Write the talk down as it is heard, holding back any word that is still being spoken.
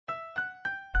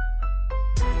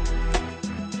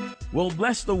Well,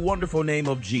 bless the wonderful name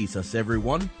of Jesus,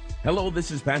 everyone. Hello, this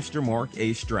is Pastor Mark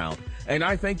A. Stroud, and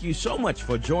I thank you so much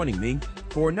for joining me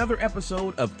for another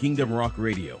episode of Kingdom Rock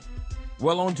Radio.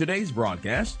 Well, on today's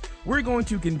broadcast, we're going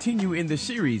to continue in the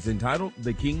series entitled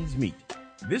The King's Meat.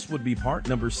 This would be part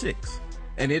number 6,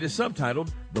 and it is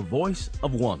subtitled The Voice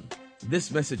of One.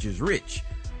 This message is rich,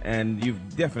 and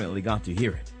you've definitely got to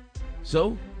hear it.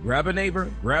 So, grab a neighbor,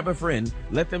 grab a friend,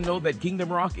 let them know that Kingdom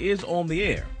Rock is on the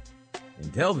air,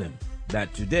 and tell them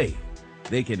that today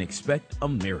they can expect a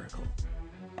miracle.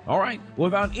 All right,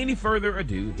 without any further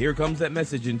ado, here comes that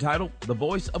message entitled The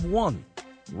Voice of One,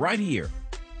 right here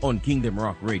on Kingdom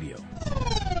Rock Radio.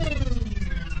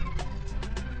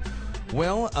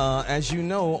 Well, as you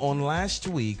know, on last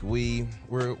week,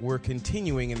 we're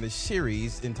continuing in the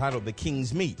series entitled The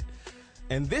King's Meat.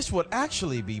 And this would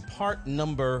actually be part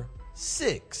number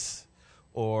 6,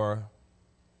 or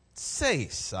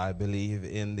 6, I believe,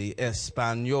 in the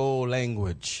Espanol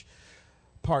language.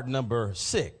 Part number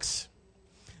 6.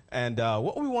 And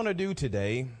what we want to do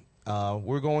today,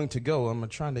 we're going to go. I'm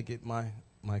trying to get my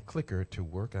clicker to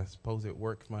work. I suppose it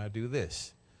works when I do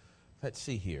this. Let's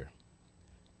see here.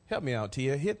 Help me out,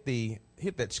 Tia. Hit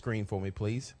that screen for me,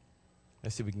 please.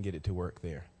 Let's see if we can get it to work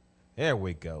there. There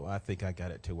we go. I think I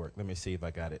got it to work. Let me see if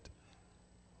I got it.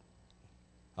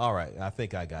 All right. I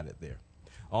think I got it there.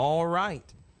 All right.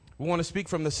 We want to speak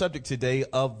from the subject today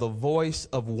of the voice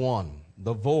of one.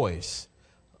 The voice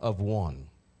of one.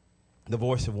 The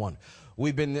voice of one.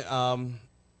 We've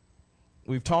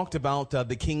talked about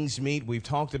the King's Meat. We've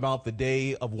talked about the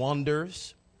Day of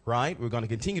Wonders, right? We're going to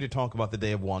continue to talk about the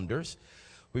Day of Wonders.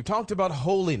 We've talked about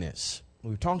holiness.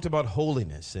 We've talked about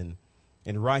holiness and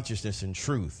righteousness and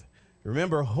truth.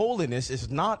 Remember, holiness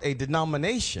is not a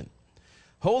denomination.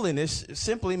 Holiness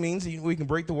simply means we can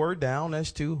break the word down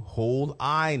as to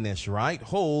whole-I-ness, right?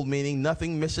 Whole meaning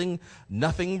nothing missing,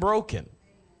 nothing broken.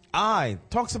 I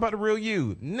talks about the real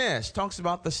you. Ness talks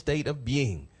about the state of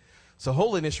being. So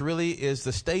holiness really is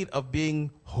the state of being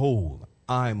whole.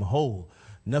 I'm whole.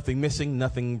 Nothing missing,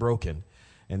 nothing broken.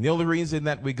 And the only reason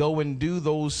that we go and do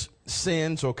those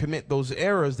sins or commit those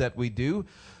errors that we do,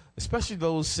 especially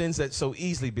those sins that so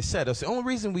easily beset us, the only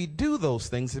reason we do those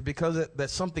things is because that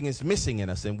something is missing in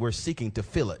us and we're seeking to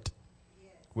fill it.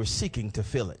 We're seeking to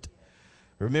fill it.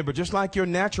 Remember, just like your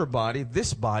natural body,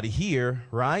 this body here,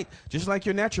 right? Just like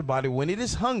your natural body, when it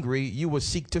is hungry, you will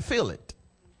seek to fill it,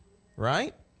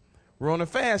 right? We're on a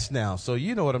fast now, so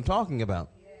you know what I'm talking about.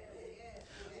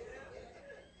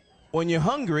 When you're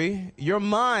hungry, your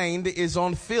mind is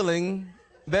on filling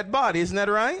that body. Isn't that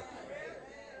right?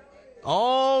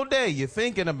 All day you're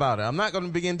thinking about it. I'm not going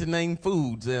to begin to name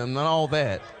foods and all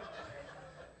that.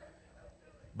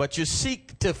 But you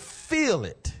seek to fill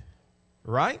it,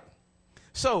 right?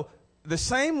 So the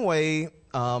same way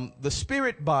the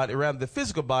spirit body, rather the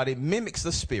physical body, mimics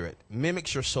the spirit,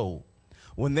 mimics your soul.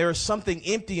 When there is something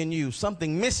empty in you,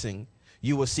 something missing,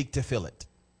 you will seek to fill it.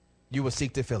 You will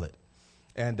seek to fill it.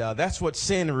 And that's what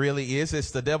sin really is.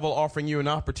 It's the devil offering you an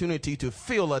opportunity to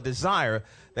fill a desire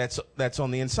that's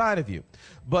on the inside of you.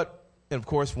 But, of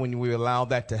course, when we allow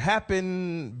that to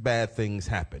happen, bad things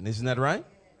happen. Isn't that right?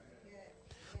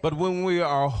 But when we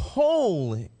are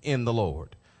whole in the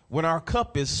Lord, when our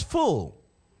cup is full,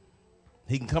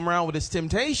 he can come around with his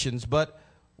temptations, but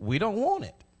we don't want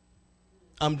it.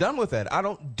 I'm done with that.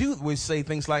 We say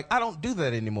things like, I don't do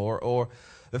that anymore, or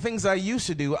the things I used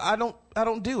to do, I don't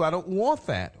do. I don't want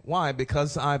that. Why?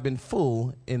 Because I've been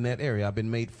full in that area. I've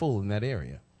been made full in that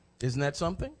area. Isn't that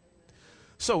something?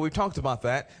 So we talked about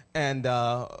that, and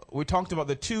we talked about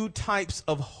the 2 types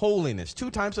of holiness. 2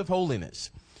 types of holiness.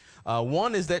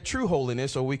 One is that true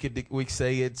holiness, or we could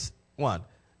say it's what?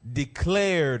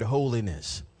 Declared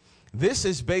holiness. This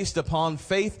is based upon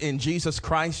faith in Jesus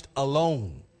Christ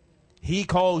alone. He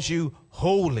calls you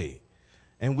holy.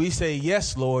 And we say,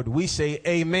 yes, Lord. We say,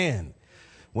 amen.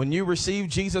 When you receive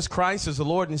Jesus Christ as the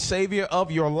Lord and Savior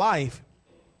of your life,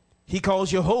 he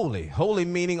calls you holy. Holy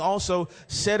meaning also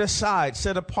set aside,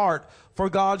 set apart for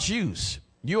God's use.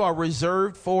 You are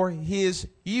reserved for his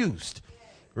use.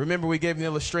 Remember, we gave an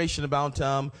illustration about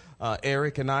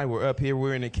Eric and I were up here. We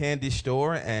were in a candy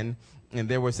store, and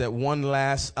there was that one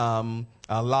last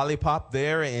lollipop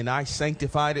there, and I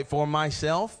sanctified it for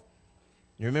myself.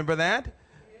 You remember that?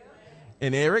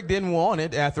 And Eric didn't want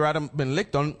it after I'd been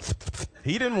licked on.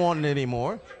 He didn't want it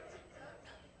anymore.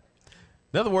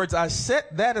 In other words, I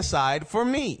set that aside for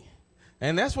me.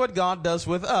 And that's what God does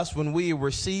with us when we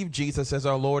receive Jesus as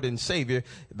our Lord and Savior.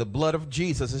 The blood of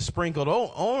Jesus is sprinkled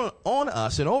on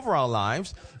us and over our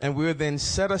lives, and we're then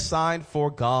set aside for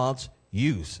God's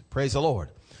use. Praise the Lord.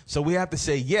 So we have to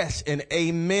say yes and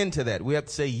amen to that. We have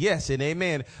to say yes and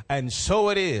amen. And so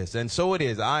it is. And so it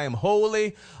is. I am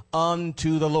holy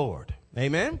unto the Lord.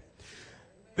 Amen.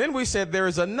 Then we said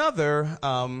there's another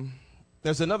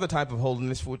type of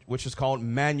holiness which is called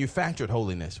manufactured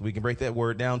holiness. We can break that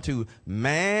word down to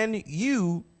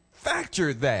manufactured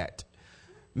that.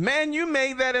 Man, you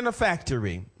made that in a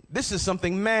factory. This is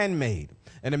something man-made.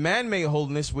 And a man-made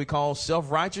holiness we call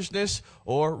self-righteousness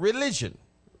or religion,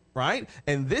 right?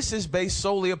 And this is based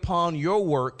solely upon your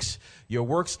works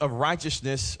of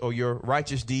righteousness or your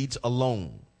righteous deeds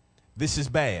alone. This is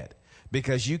bad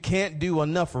because you can't do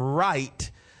enough right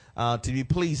to be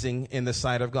pleasing in the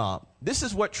sight of God. This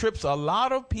is what trips a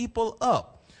lot of people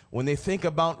up when they think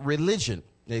about religion.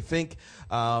 They think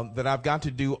that I've got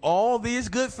to do all these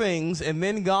good things and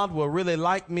then God will really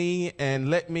like me and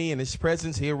let me in his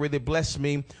presence. He'll really bless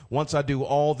me once I do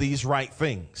all these right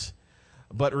things.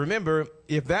 But remember,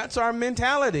 if that's our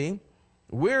mentality,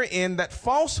 we're in that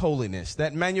false holiness,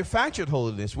 that manufactured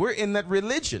holiness. We're in that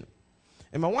religion.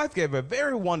 And my wife gave a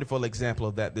very wonderful example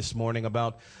of that this morning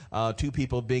about two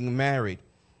people being married.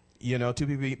 You know, two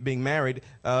people being married.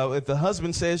 If the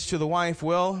husband says to the wife,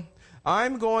 well,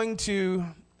 I'm not going to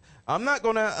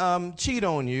cheat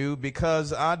on you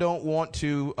because I don't want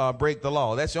to break the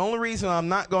law. That's the only reason I'm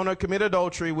not going to commit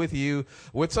adultery with you,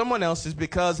 with someone else, is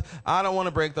because I don't want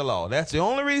to break the law. That's the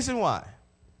only reason why.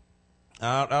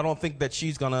 I don't think that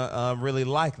she's going to really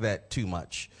like that too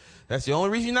much. That's the only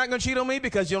reason you're not going to cheat on me,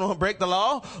 because you don't want to break the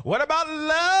law. What about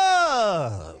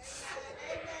love?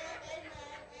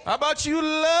 How about you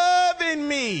loving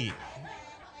me?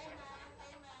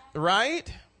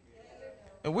 Right?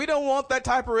 And we don't want that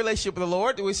type of relationship with the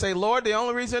Lord. We say, Lord, the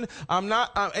only reason I'm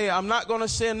not going to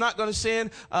sin,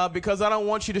 because I don't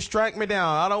want you to strike me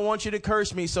down. I don't want you to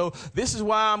curse me. So this is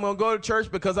why I'm going to go to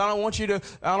church, because I don't want you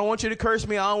to curse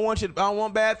me. I don't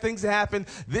want bad things to happen.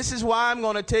 This is why I'm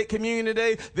going to take communion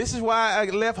today. This is why I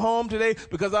left home today,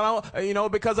 because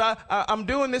I'm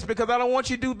doing this because I don't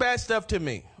want you to do bad stuff to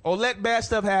me or let bad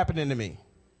stuff happen to me.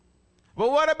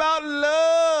 But what about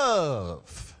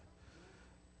love?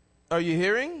 Are you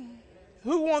hearing?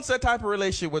 Who wants that type of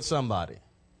relationship with somebody?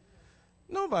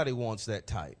 Nobody wants that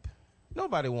type.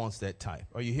 Nobody wants that type.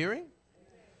 Are you hearing?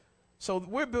 So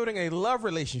we're building a love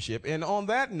relationship. And on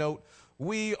that note,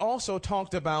 we also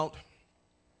talked about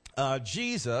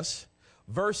Jesus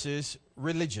versus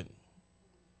religion.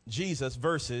 Jesus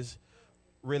versus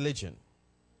religion.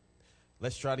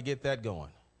 Let's try to get that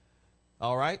going.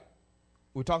 All right.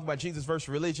 We're talking about Jesus versus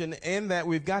religion, and that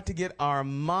we've got to get our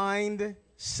mind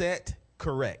set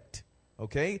correct.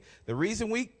 Okay? The reason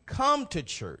we come to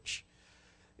church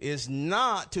is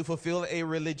not to fulfill a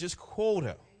religious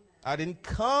quota. I didn't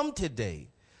come today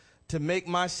to make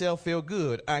myself feel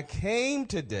good. I came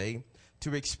today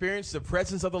to experience the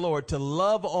presence of the Lord, to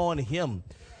love on him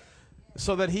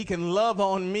so that he can love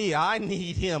on me. I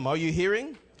need him. Are you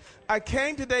hearing? I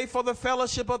came today for the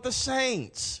fellowship of the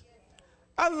saints.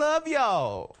 I love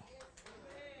y'all.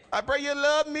 I pray you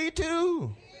love me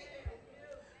too.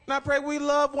 And I pray we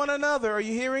love one another. Are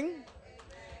you hearing?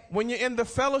 When you're in the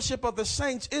fellowship of the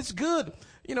saints, it's good.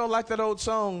 You know, like that old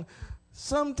song,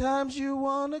 sometimes you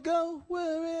want to go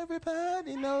where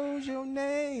everybody knows your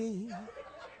name.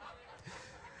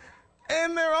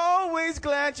 And they're always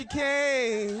glad you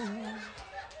came.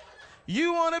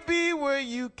 You want to be where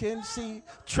you can see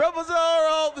troubles are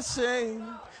all the same.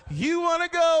 You want to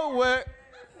go where...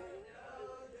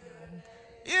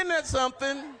 Isn't that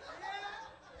something?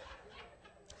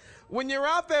 When you're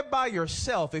out there by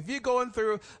yourself, if you're going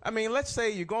through, let's say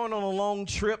you're going on a long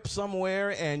trip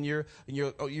somewhere and you're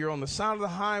on the side of the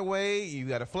highway, you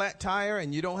got a flat tire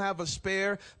and you don't have a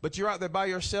spare, but you're out there by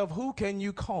yourself, who can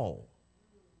you call?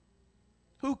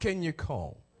 Who can you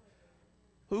call?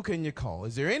 Who can you call?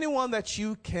 Is there anyone that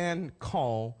you can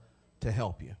call to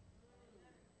help you?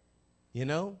 You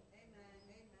know?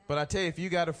 But I tell you, if you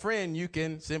got a friend, you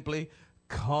can simply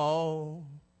call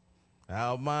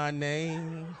out my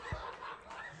name,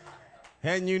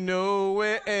 and you know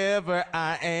wherever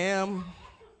I am,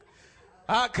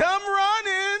 I come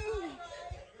running.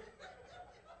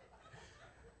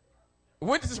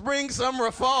 Winter, spring, summer,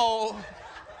 or fall,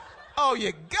 all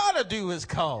you gotta do is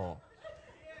call.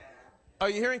 Are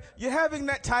you hearing? You're having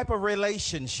that type of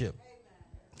relationship.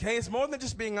 Okay, it's more than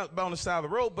just being up on the side of the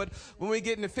road, but when we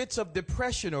get in the fits of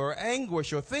depression or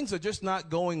anguish or things are just not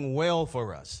going well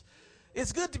for us,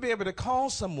 it's good to be able to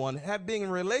call someone, being in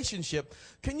a relationship.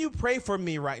 Can you pray for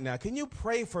me right now? Can you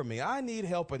pray for me? I need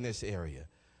help in this area.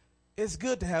 It's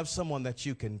good to have someone that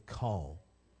you can call.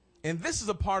 And this is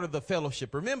a part of the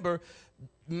fellowship. Remember,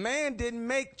 man didn't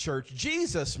make church.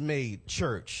 Jesus made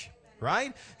church.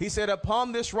 Right? He said,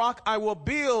 upon this rock I will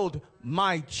build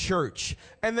my church,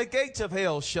 and the gates of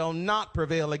hell shall not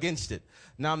prevail against it.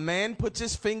 Now, man puts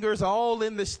his fingers all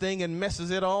in this thing and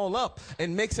messes it all up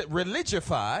and makes it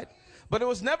religified. But it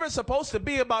was never supposed to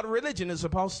be about religion. It's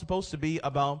supposed to be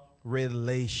about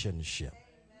relationship.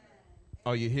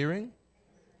 Are you hearing?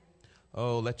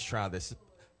 Oh, let's try this.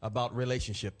 About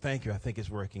relationship. Thank you. I think it's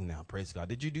working now. Praise God.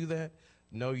 Did you do that?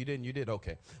 No, you didn't. You did?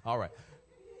 Okay. All right.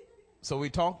 So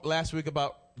we talked last week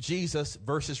about Jesus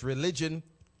versus religion,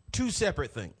 two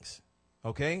separate things.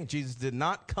 Okay? Jesus did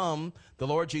not come, the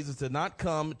Lord Jesus did not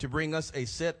come to bring us a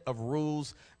set of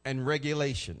rules and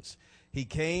regulations. He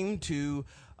came to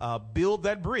build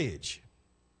that bridge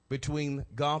between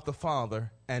God the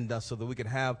Father and us so that we could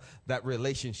have that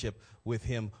relationship with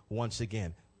him once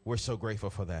again. We're so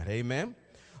grateful for that. Amen?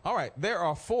 All right, there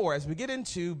are four, as we get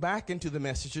back into the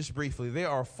message just briefly, there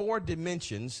are four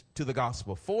dimensions to the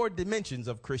gospel, four dimensions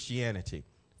of Christianity,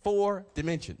 four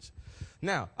dimensions.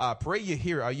 Now, I pray you're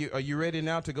here. Are you ready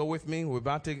now to go with me? You're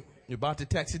about to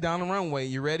taxi down the runway.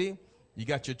 You ready? You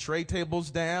got your tray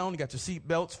tables down. You got your seat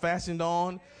belts fastened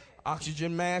on.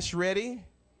 Oxygen mask ready.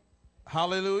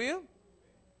 Hallelujah.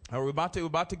 We're about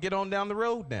to get on down the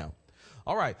road now.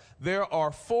 All right. There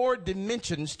are four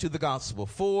dimensions to the gospel.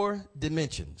 Four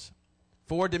dimensions.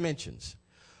 Four dimensions.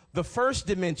 The first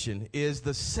dimension is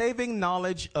the saving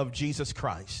knowledge of Jesus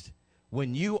Christ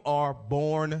when you are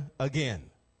born again.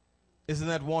 Isn't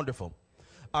that wonderful?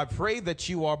 I pray that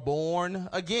you are born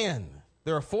again.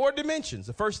 There are four dimensions.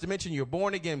 The first dimension, you're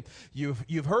born again.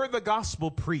 You've heard the gospel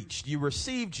preached. You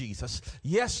received Jesus.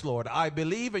 Yes, Lord, I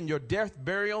believe in your death,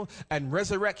 burial, and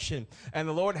resurrection. And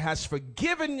the Lord has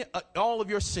forgiven all of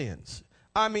your sins.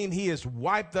 I mean, he has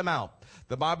wiped them out.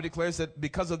 The Bible declares that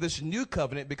because of this new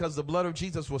covenant, because the blood of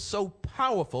Jesus was so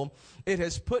powerful, it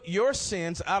has put your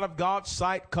sins out of God's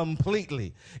sight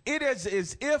completely. It is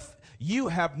as if you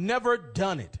have never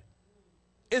done it.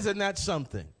 Isn't that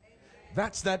something?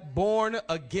 That's that born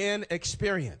again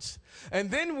experience. And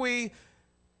then we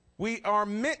are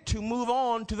meant to move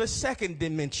on to the second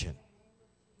dimension.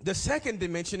 The second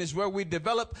dimension is where we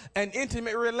develop an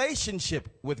intimate relationship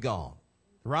with God,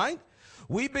 right?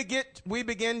 We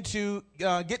begin to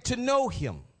get to know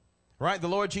him, right? The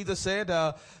Lord Jesus said,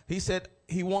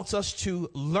 he wants us to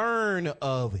learn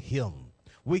of him.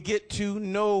 We get to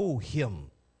know him.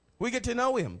 We get to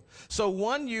know him. So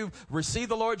one, you've received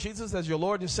the Lord Jesus as your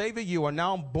Lord and Savior. You are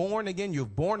now born again. You're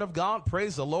born of God.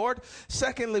 Praise the Lord.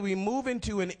 Secondly, we move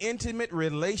into an intimate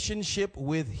relationship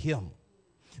with him.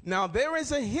 Now, there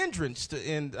is a hindrance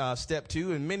in step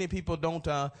two, and many people don't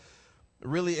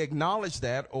really acknowledge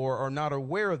that or are not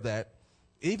aware of that.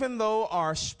 Even though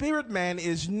our spirit man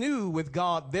is new with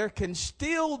God, there can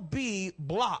still be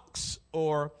blocks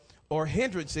or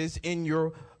hindrances in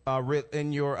your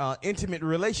intimate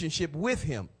relationship with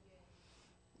him.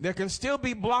 There can still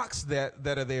be blocks that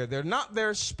are there. They're not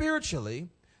there spiritually,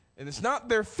 and it's not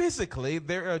there physically.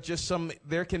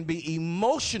 There can be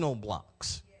emotional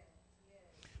blocks.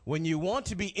 When you want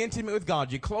to be intimate with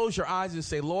God, you close your eyes and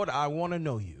say, Lord, I want to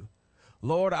know you.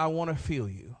 Lord, I want to feel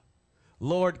you.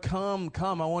 Lord, come.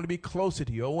 I want to be closer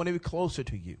to you. I want to be closer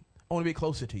to you. I want to be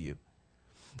closer to you.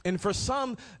 And for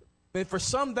some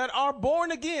that are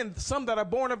born again, some that are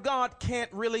born of God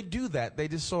can't really do that. They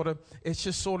just it's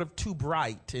just sort of too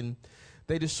bright, and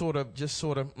they just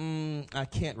I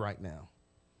can't right now.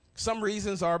 Some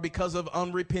reasons are because of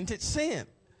unrepentant sin.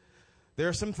 There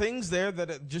are some things there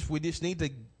that we just need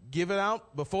to give it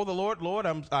out before the Lord. Lord,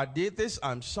 I did this.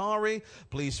 I'm sorry.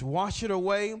 Please wash it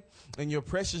away in your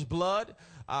precious blood.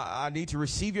 I need to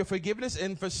receive your forgiveness.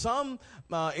 And for some,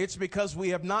 it's because we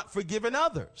have not forgiven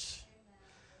others.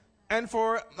 And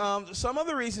for some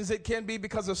other reasons, it can be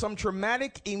because of some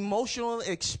traumatic emotional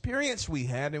experience we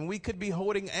had, and we could be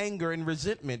holding anger and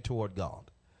resentment toward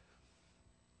God.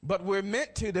 But we're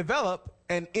meant to develop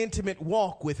an intimate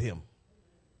walk with him.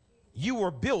 You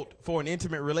were built for an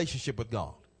intimate relationship with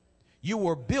God. You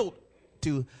were built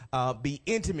to be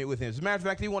intimate with him. As a matter of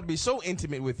fact, he wanted to be so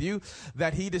intimate with you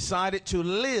that he decided to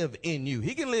live in you.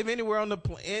 He can live anywhere on the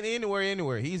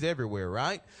anywhere. He's everywhere,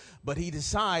 right? But he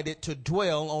decided to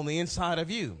dwell on the inside of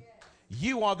you.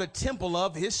 You are the temple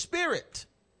of his spirit.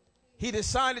 He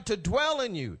decided to dwell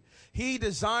in you. He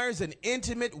desires an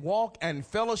intimate walk and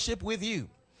fellowship with you.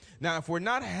 Now, if we're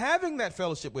not having that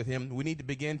fellowship with him, we need to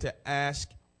begin to ask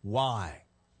why.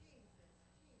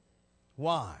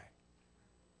 Why?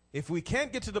 If we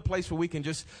can't get to the place where we can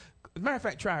just, as a matter of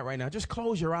fact, try it right now. Just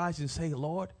close your eyes and say,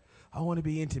 Lord, I want to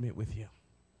be intimate with you.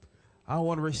 I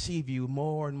want to receive you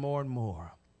more and more and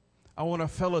more. I want to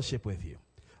fellowship with you.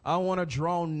 I want to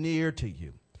draw near to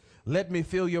you. Let me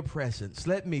feel your presence.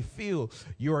 Let me feel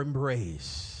your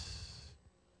embrace.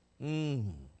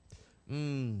 I'm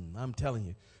telling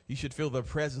you, you should feel the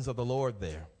presence of the Lord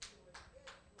there.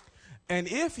 And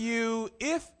if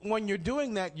when you're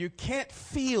doing that, you can't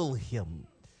feel him.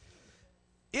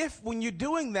 If when you're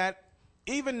doing that,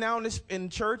 even now in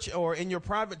church or in your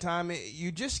private time,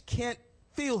 you just can't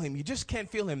feel him. You just can't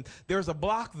feel him. There's a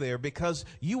block there because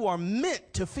you are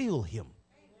meant to feel him.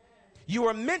 You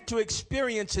are meant to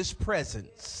experience his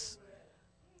presence.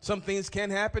 Some things can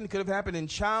happen, could have happened in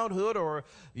childhood or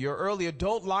your early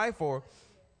adult life,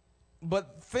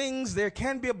 but there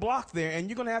can be a block there, and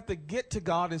you're going to have to get to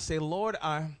God and say, Lord,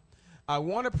 I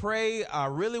want to pray. I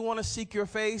really want to seek your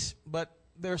face, but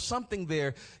there's something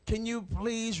there. Can you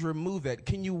please remove that?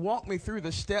 Can you walk me through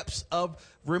the steps of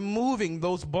removing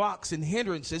those blocks and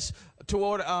hindrances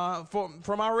toward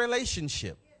from our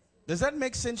relationship? Does that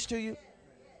make sense to you?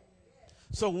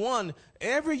 So one,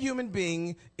 every human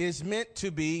being is meant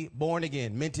to be born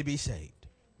again, meant to be saved.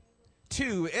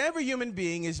 Two, every human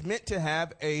being is meant to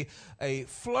have a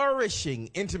flourishing,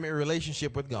 intimate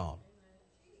relationship with God.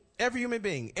 Every human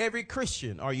being, every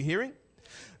Christian. Are you hearing?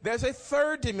 There's a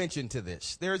third dimension to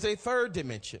this. There's a third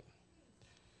dimension.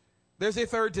 There's a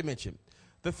third dimension.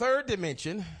 The third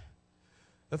dimension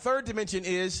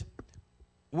is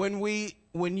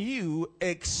when you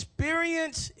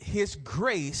experience his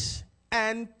grace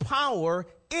and power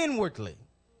inwardly.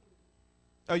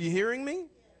 Are you hearing me?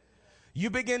 You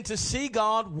begin to see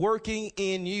God working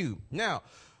in you. Now,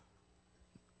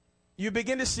 you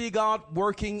begin to see God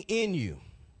working in you.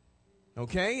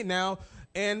 Okay? Now,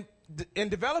 and in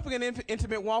developing an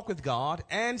intimate walk with God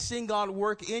and seeing God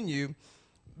work in you,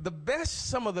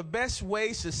 some of the best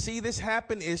ways to see this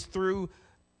happen is through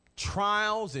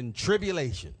trials and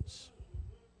tribulations.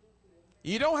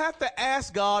 You don't have to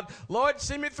ask God, Lord,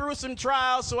 send me through some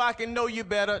trials so I can know you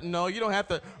better. No, you don't have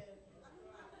to.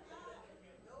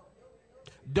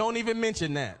 Don't even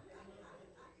mention that.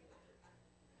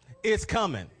 It's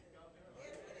coming.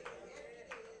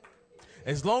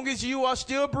 As long as you are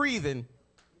still breathing,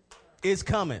 it's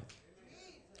coming.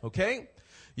 Okay?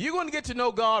 You're going to get to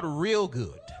know God real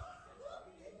good.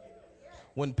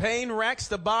 When pain racks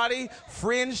the body,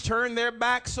 friends turn their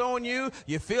backs on you,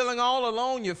 you're feeling all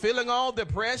alone, you're feeling all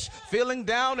depressed, feeling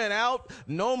down and out,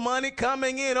 no money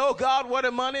coming in. Oh, God, what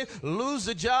a money. Lose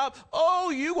the job. Oh,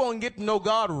 you're going to get to know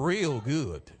God real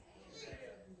good.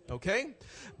 Okay?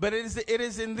 But it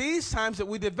is in these times that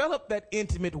we develop that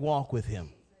intimate walk with him.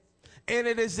 And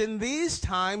it is in these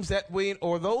times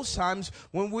those times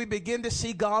when we begin to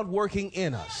see God working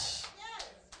in us.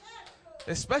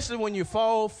 Especially when you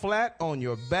fall flat on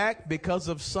your back because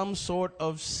of some sort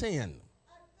of sin.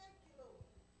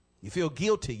 You feel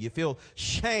guilty. You feel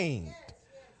shamed.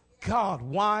 God,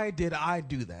 why did I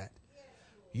do that?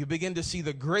 You begin to see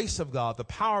the grace of God, the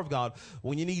power of God.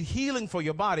 When you need healing for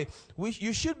your body,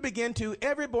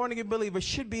 every born-again believer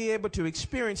should be able to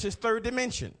experience his third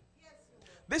dimension.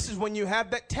 This is when you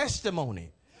have that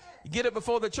testimony. You get it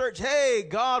before the church. Hey,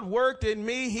 God worked in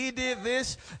me. He did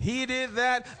this. He did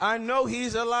that. I know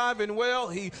he's alive and well.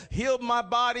 He healed my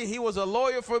body. He was a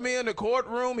lawyer for me in the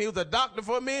courtroom. He was a doctor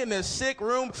for me in the sick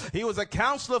room. He was a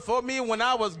counselor for me when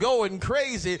I was going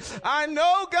crazy. I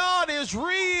know God is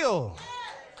real.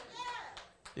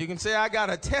 You can say, I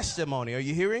got a testimony. Are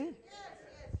you hearing?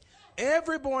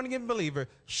 Every born-again believer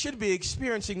should be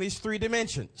experiencing these three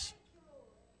dimensions.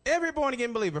 Every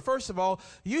born-again believer, first of all,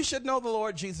 you should know the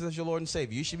Lord Jesus as your Lord and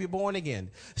Savior. You should be born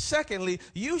again. Secondly,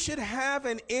 you should have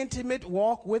an intimate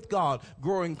walk with God,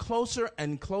 growing closer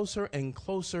and closer and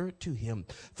closer to him.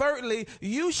 Thirdly,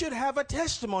 you should have a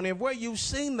testimony of where you've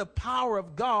seen the power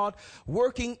of God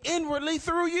working inwardly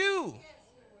through you.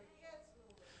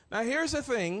 Now, here's the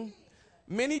thing.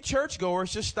 Many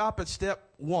churchgoers just stop at step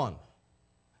one.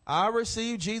 I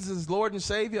received Jesus as Lord and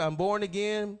Savior. I'm born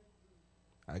again.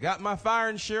 I got my fire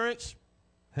insurance.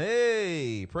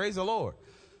 Hey, praise the Lord.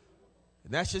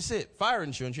 And that's just it. Fire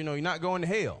insurance, you're not going to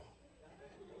hell.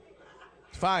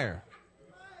 Fire.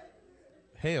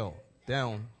 Hell.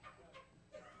 Down.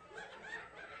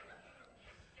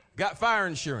 Got fire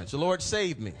insurance. The Lord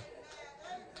saved me.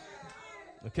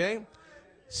 Okay?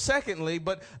 Secondly,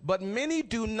 but many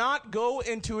do not go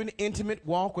into an intimate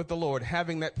walk with the Lord,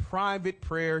 having that private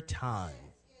prayer time.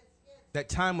 That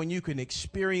time when you can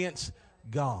experience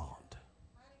God,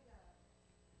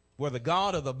 where the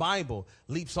God of the Bible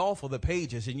leaps off of the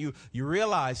pages and you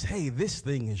realize, hey, this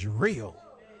thing is real.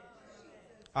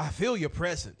 I feel your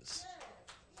presence.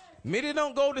 Many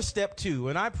don't go to step two,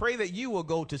 and I pray that you will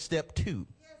go to step two.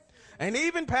 And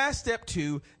even past step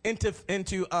two into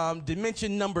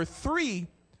dimension number three,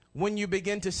 when you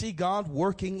begin to see God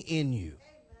working in you.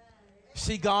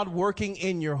 See God working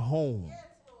in your home.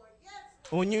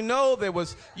 When you know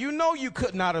you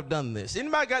could not have done this.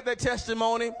 Anybody got that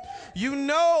testimony? You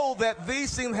know that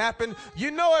these things happened.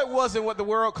 You know it wasn't what the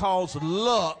world calls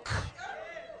luck.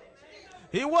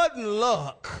 It wasn't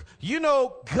luck. You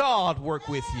know God worked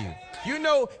with you. You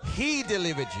know he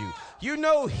delivered you. You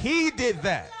know he did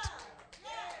that.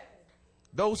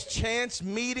 Those chance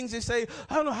meetings, they say,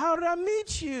 I don't know, how did I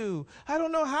meet you? I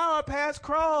don't know how our paths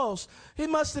crossed. It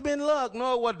must have been luck.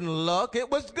 No, it wasn't luck.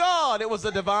 It was God. It was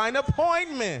a divine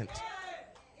appointment.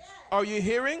 Are you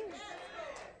hearing?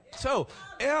 So,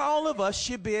 all of us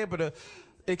should be able to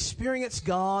experience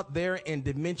God there in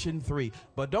dimension 3.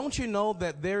 But don't you know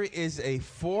that there is a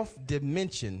 4th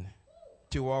dimension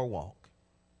to our walk?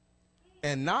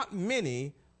 And not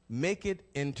many make it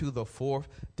into the 4th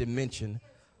dimension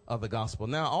of the gospel.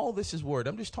 Now, all this is word.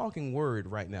 I'm just talking word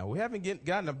right now. We haven't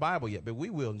gotten the Bible yet, but we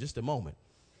will in just a moment.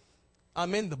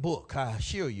 I'm in the book. I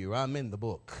assure you, I'm in the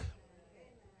book.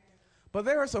 But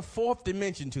there is a 4th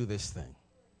dimension to this thing.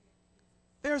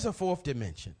 There's a 4th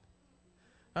dimension.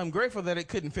 I'm grateful that it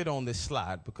couldn't fit on this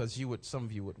slide because some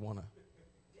of you would want to.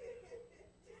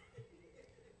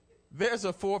 There's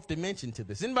a 4th dimension to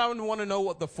this. Anybody want to know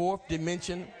what the 4th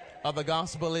dimension of the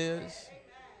gospel is?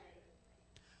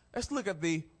 Let's look at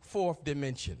the 4th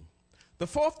dimension. The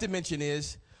 4th dimension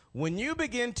is when you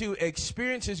begin to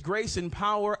experience his grace and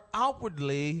power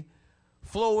outwardly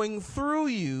flowing through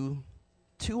you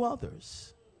to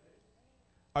others.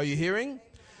 Are you hearing?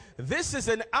 This is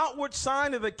an outward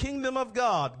sign of the kingdom of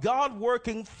God. God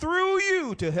working through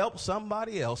you to help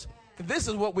somebody else. This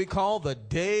is what we call the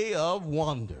day of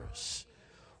wonders.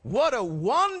 What a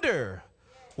wonder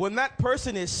when that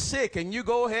person is sick and you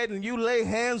go ahead and you lay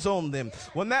hands on them.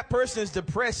 When that person is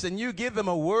depressed and you give them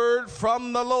a word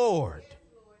from the Lord.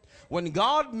 When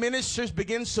God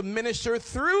begins to minister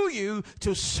through you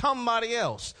to somebody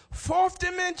else. 4th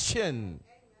dimension.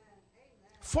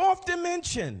 4th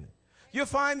dimension. You'll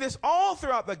find this all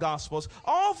throughout the Gospels,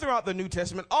 all throughout the New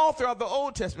Testament, all throughout the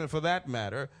Old Testament for that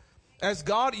matter, as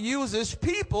God uses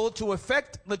people to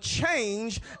affect the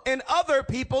change in other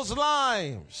people's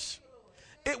lives.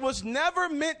 It was never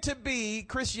meant to be,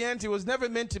 Christianity was never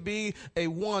meant to be a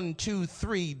 1, 2,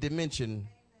 3 dimension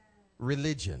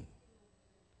religion.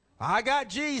 I got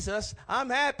Jesus.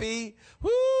 I'm happy. Woo!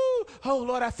 Oh,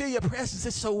 Lord, I feel your presence.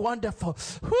 It's so wonderful.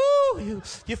 Woo!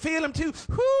 You feel him too?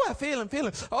 Woo! I feel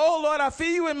him, Oh, Lord, I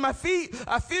feel you in my feet.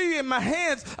 I feel you in my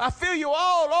hands. I feel you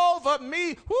all over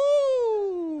me.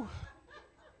 Woo!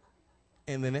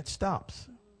 And then it stops.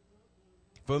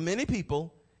 For many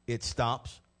people, it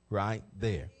stops right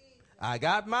there. I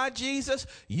got my Jesus.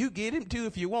 You get him too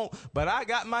if you want. But I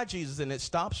got my Jesus, and it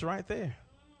stops right there.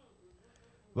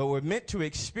 But we're meant to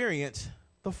experience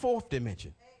the 4th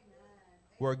dimension,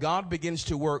 where God begins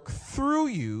to work through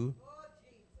you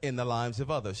in the lives of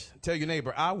others. Tell your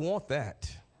neighbor, I want that.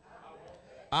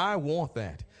 I want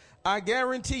that. I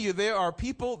guarantee you there are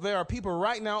people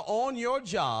right now on your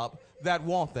job that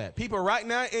want that. People right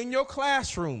now in your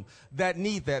classroom that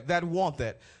need that want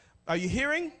that. Are you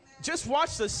hearing? Just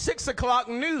watch the 6 o'clock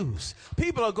news.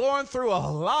 People are going through a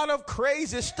lot of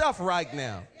crazy stuff right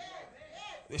now.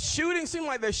 The shooting seems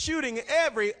like they're shooting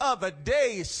every other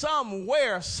day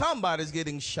somewhere. Somebody's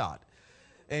getting shot.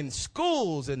 In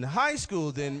schools, in high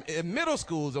schools, in middle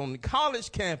schools, on college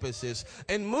campuses,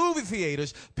 in movie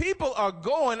theaters, people are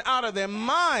going out of their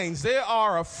minds. They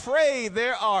are afraid.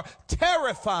 They are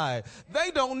terrified.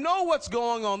 They don't know what's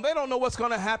going on. They don't know what's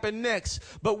going to happen next.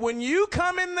 But when you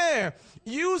come in there,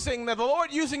 the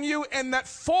Lord using you in that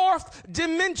 4th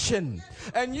dimension,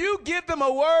 and you give them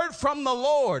a word from the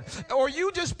Lord, or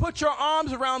you just put your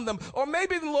arms around them, or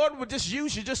maybe the Lord would just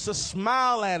use you just to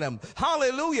smile at them.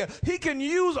 Hallelujah. He can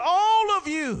use all of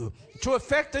you to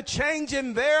affect a change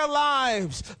in their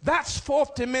lives. That's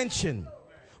 4th dimension.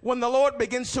 When the Lord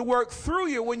begins to work through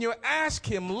you, when you ask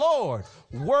him, Lord,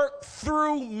 work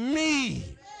through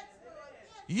me.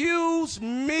 Use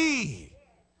me.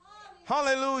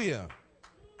 Hallelujah.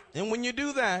 And when you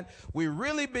do that, we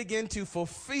really begin to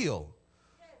fulfill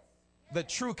the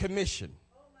true commission.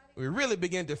 We really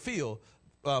begin to fulfill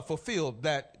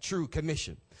that true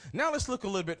commission. Now let's look a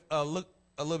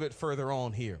little bit further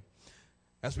on here.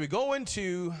 As we go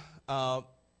into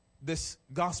this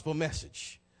gospel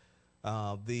message,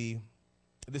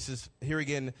 this is here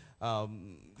again,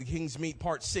 the King's Meat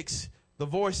Part 6, the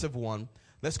voice of one.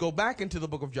 Let's go back into the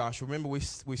book of Joshua. Remember, we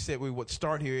said we would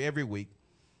start here every week.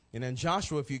 And in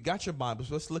Joshua, if you got your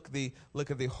Bibles, let's look at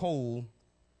the whole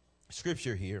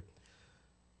scripture here.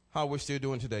 How we're still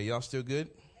doing today? Y'all still good?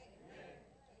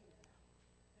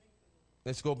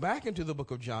 Let's go back into the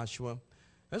book of Joshua.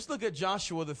 Let's look at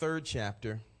Joshua, the 3rd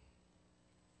chapter.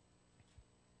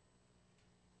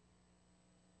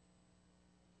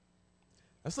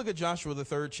 Let's look at Joshua, the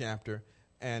 3rd chapter,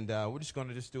 and we're just going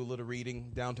to just do a little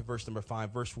reading down to verse number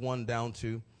 5, verse 1 down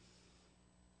to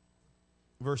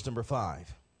verse number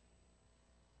 5.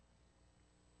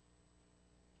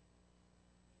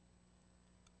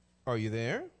 Are you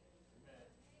there?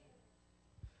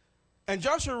 And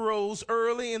Joshua rose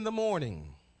early in the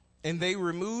morning, and they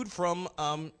removed from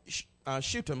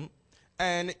Shittim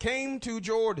and came to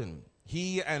Jordan,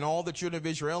 he and all the children of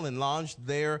Israel, and lodged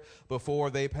there before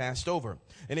they passed over.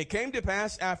 And it came to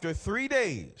pass after 3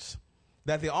 days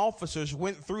that the officers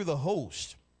went through the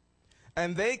host,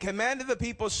 and they commanded the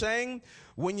people, saying,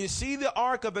 when you see the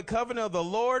ark of the covenant of the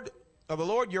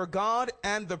Lord your God,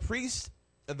 and the priests,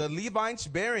 the Levites,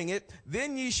 bearing it,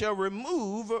 then ye shall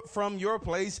remove from your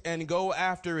place and go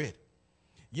after it.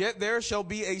 Yet there shall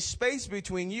be a space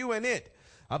between you and it,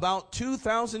 about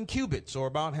 2,000 cubits, or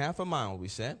about half a mile, we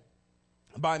said,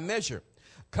 by measure.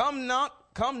 Come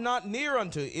not near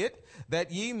unto it,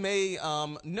 that ye may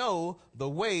know the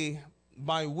way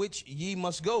by which ye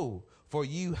must go, for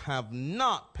you have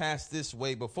not passed this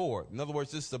way before. In other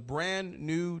words, this is a brand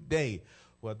new day.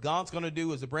 What God's going to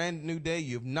do is a brand new day.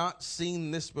 You've not seen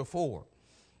this before.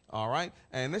 All right.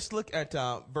 And let's look at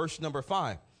verse number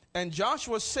 5. And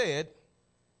Joshua said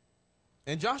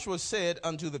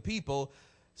unto the people,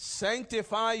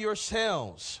 sanctify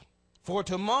yourselves, for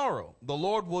tomorrow the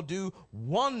Lord will do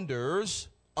wonders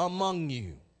among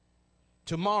you.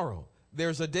 Tomorrow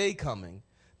there's a day coming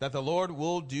that the Lord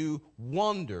will do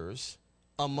wonders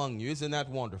among you. Isn't that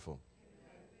wonderful?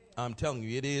 I'm telling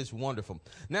you, it is wonderful.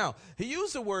 Now, he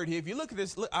used the word here. If you look at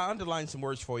this, I underlined some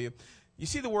words for you. You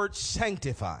see the word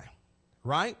sanctify,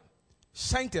 right?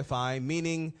 Sanctify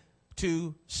meaning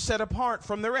to set apart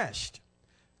from the rest.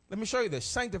 Let me show you this.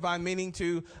 Sanctify meaning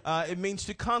it means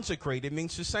to consecrate. It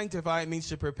means to sanctify. It means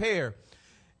to prepare.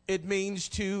 It means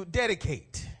to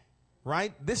dedicate,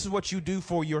 right? This is what you do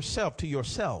for yourself, to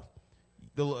yourself.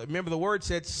 Remember the word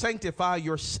said sanctify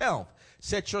yourself.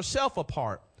 Set yourself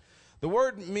apart. The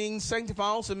word means sanctify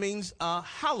also means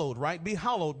hallowed, right? Be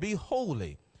hallowed, be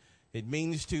holy. It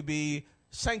means to be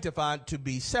sanctified, to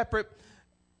be separate.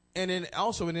 And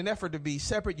also in an effort to be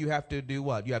separate, you have to do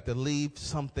what? You have to leave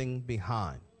something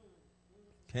behind.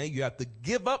 Okay, you have to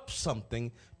give up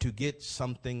something to get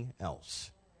something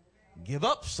else. Give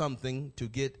up something to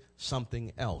get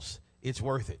something else. It's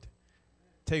worth it.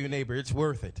 Tell your neighbor, it's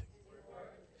worth it.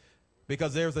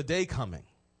 Because there's a day coming.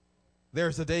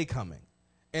 There's a day coming.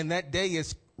 And that day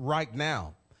is right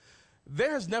now.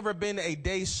 There has never been a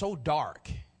day so dark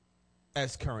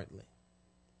as currently.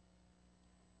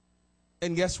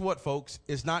 And guess what, folks?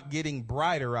 It's not getting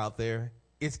brighter out there.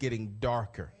 It's getting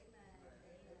darker.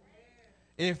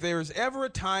 And if there's ever a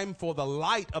time for the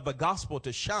light of the gospel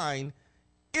to shine,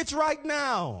 it's right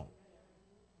now.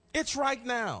 It's right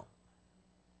now.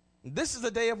 This is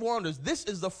the day of wonders. This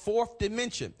is the fourth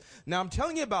dimension. Now, I'm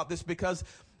telling you about this because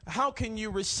how can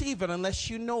you receive it unless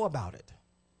you know about it?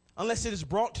 Unless it is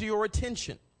brought to your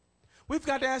attention. We've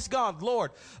got to ask God,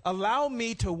 Lord, allow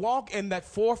me to walk in that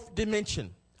fourth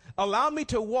dimension. Allow me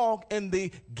to walk in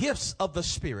the gifts of the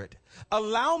Spirit.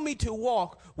 Allow me to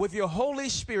walk with your Holy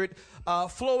Spirit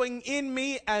flowing in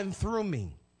me and through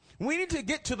me. We need to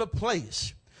get to the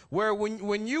place where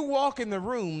when you walk in the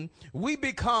room, we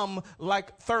become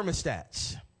like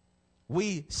thermostats.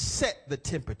 We set the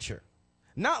temperature,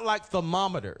 not like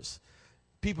thermometers.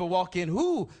 People walk in,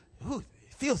 who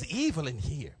feels evil in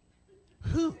here?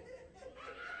 Who?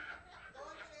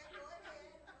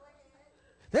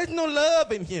 There's no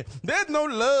love in here. There's no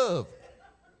love.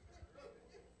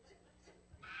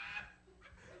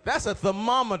 That's a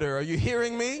thermometer. Are you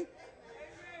hearing me?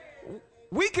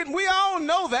 We all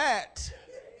know that.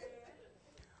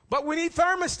 But we need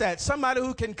thermostats, somebody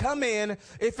who can come in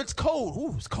if it's cold.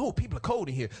 Ooh, it's cold. People are cold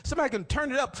in here. Somebody can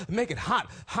turn it up and make it hot,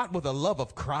 hot with the love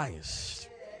of Christ.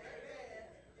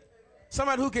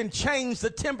 Somebody who can change the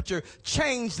temperature,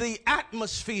 change the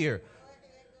atmosphere.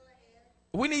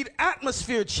 We need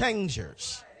atmosphere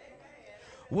changers.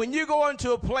 When you go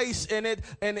into a place and it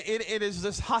is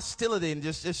this hostility and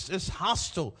just it's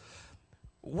hostile,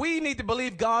 we need to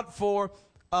believe God for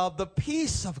the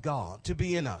peace of God to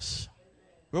be in us,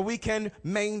 where we can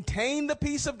maintain the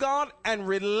peace of God and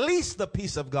release the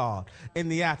peace of God in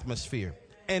the atmosphere,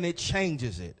 and it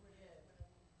changes it.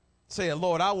 Say,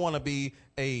 Lord, I want to be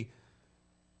a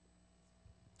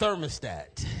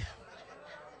thermostat.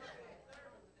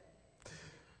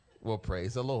 Well,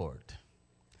 praise the Lord.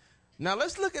 Now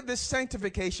let's look at this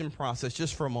sanctification process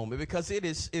just for a moment, because it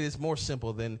is more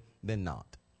simple than than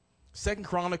not. 2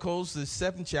 Chronicles, the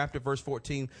 7th chapter, verse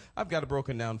 14. I've got it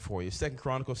broken down for you. 2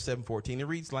 Chronicles 7:14. It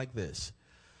reads like this.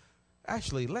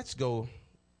 Actually, let's go.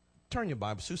 Turn your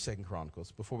Bibles to 2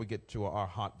 Chronicles before we get to our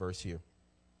hot verse here.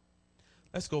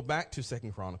 Let's go back to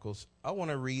 2 Chronicles. I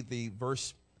want to read the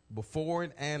verse before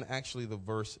it and actually the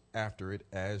verse after it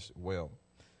as well.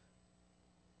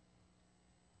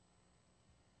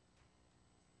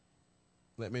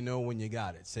 Let me know when you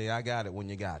got it. Say, I got it when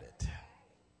you got it.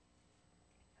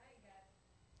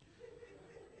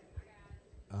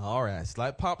 All right. It's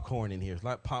like popcorn in here. It's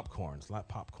like popcorn. It's like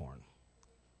popcorn.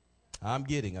 I'm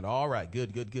getting it. All right.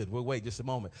 Good, good, good. We'll wait just a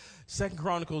moment. 2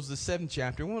 Chronicles, the 7th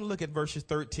chapter. We want to look at verses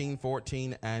 13,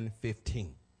 14, and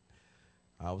 15.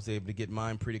 I was able to get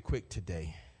mine pretty quick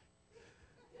today.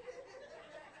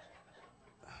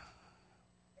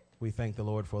 We thank the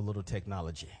Lord for a little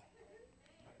technology.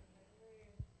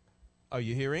 Are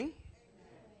you hearing?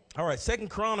 All right. 2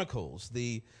 Chronicles,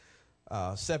 the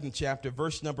 7th chapter,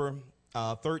 verse number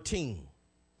 13.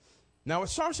 Now, it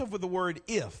starts off with the word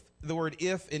if. The word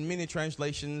if in many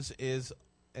translations is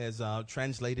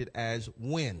translated as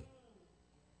when.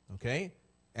 Okay?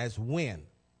 As when.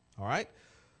 All right?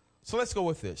 So let's go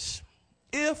with this.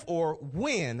 If or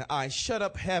when I shut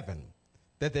up heaven,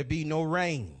 that there be no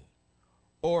rain.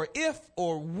 Or if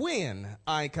or when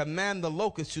I command the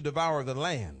locusts to devour the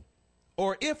land.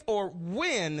 Or if or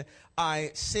when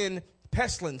I send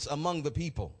pestilence among the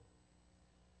people.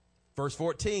 Verse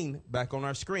 14, back on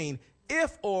our screen.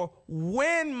 If or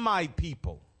when my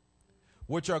people,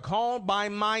 which are called by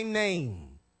my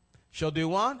name, shall do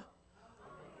what?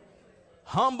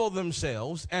 Humble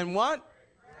themselves and what?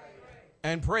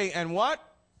 And pray and what?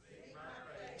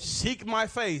 Seek my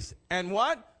face and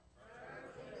what?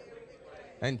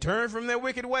 And turn from their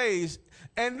wicked ways.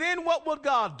 And then what will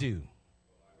God do?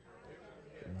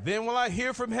 Then will I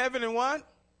hear from heaven and what?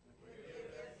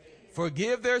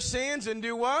 Forgive their sins and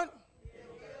do what?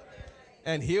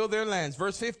 And heal their lands.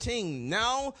 Verse 15.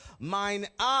 Now mine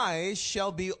eyes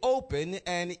shall be open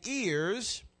and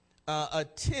ears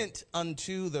attent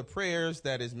unto the prayers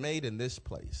that is made in this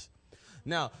place.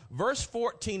 Now, verse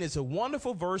 14 is a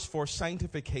wonderful verse for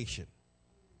sanctification.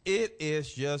 It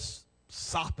is just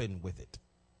sopping with it.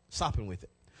 Sopping with it.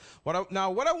 What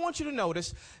I want you to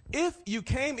notice, if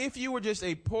you were just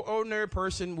a poor, ordinary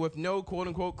person with no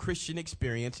quote-unquote Christian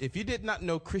experience, if you did not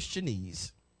know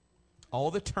Christianese, all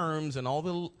the terms and all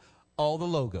the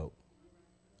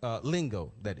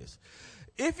lingo, that is.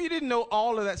 If you didn't know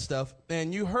all of that stuff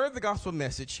and you heard the gospel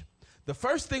message, the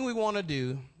first thing we want to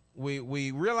do,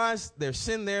 we realize there's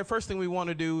sin there. First thing we want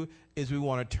to do is we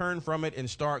want to turn from it and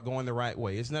start going the right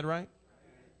way. Isn't that right?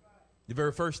 The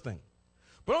very first thing.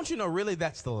 But don't you know really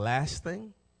that's the last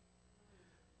thing?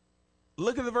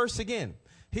 Look at the verse again.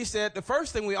 He said the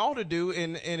first thing we ought to do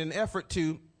in an effort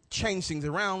to change things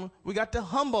around, we got to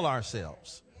humble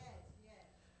ourselves.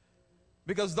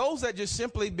 Because those that just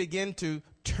simply begin to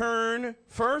turn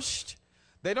first,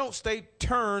 they don't stay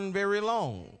turned very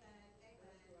long.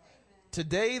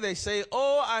 Today they say,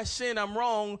 oh, I sinned, I'm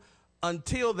wrong,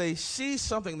 until they see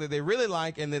something that they really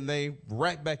like, and then they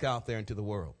right back out there into the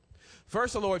world.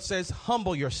 First, the Lord says,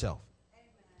 humble yourself.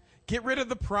 Get rid of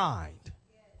the pride.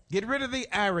 Get rid of the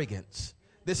arrogance.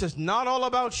 This is not all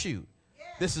about you.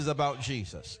 This is about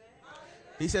Jesus.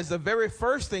 He says the very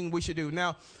first thing we should do.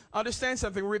 Now, understand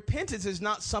something. Repentance is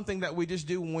not something that we just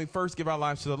do when we first give our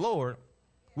lives to the Lord.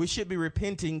 We should be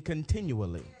repenting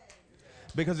continually.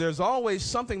 Because there's always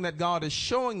something that God is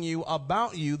showing you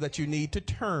about you that you need to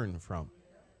turn from.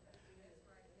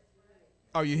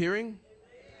 Are you hearing?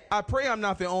 I pray I'm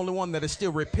not the only one that is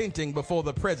still repenting before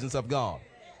the presence of God.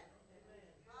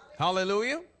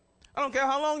 Hallelujah. I don't care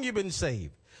how long you've been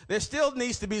saved. There still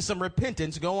needs to be some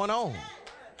repentance going on.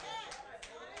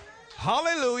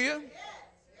 Hallelujah.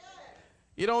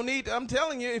 You don't need, I'm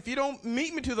telling you, if you don't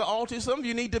meet me to the altar, some of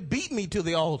you need to beat me to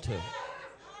the altar.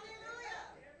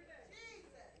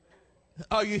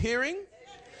 Are you hearing?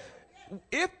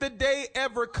 If the day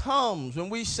ever comes when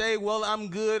we say, well, I'm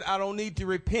good, I don't need to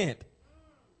repent,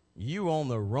 you're on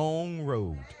the wrong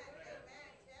road.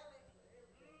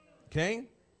 Okay?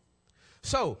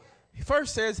 So, he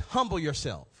first says, humble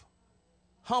yourself.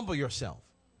 Humble yourself.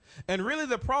 And really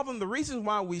the reason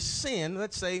why we sin,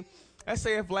 let's say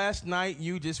if last night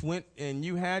you just went and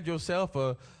you had yourself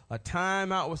a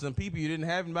time out with some people you didn't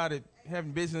have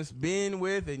having business being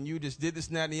with, and you just did this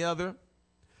and that and the other.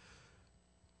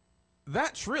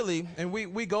 That's really, and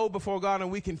we go before God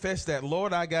and we confess that,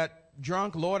 Lord, I got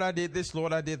drunk, Lord, I did this,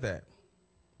 Lord, I did that.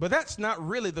 But that's not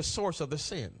really the source of the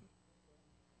sin.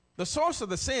 The source of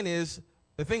the sin is,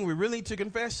 the thing we really need to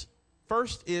confess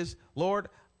first is, Lord,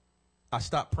 I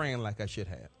stopped praying like I should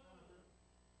have.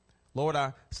 Lord,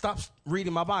 I stopped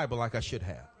reading my Bible like I should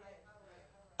have.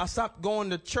 I stopped going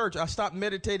to church. I stopped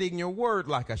meditating your word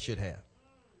like I should have.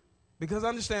 Because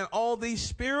understand, all these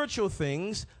spiritual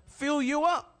things fill you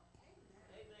up.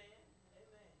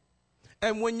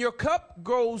 And when your cup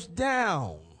goes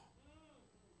down,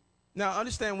 now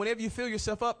understand, whenever you fill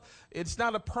yourself up, it's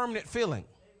not a permanent filling.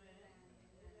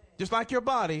 Just like your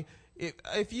body,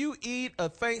 if you eat a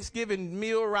Thanksgiving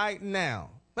meal right now,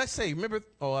 let's say, remember,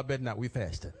 oh, I bet not, we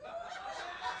fasted.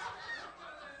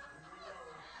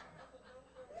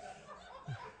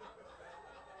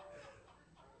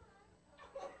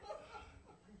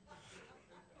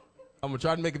 I'm going to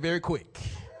try to make it very quick.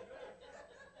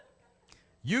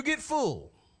 You get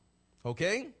full,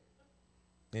 okay?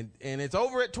 And it's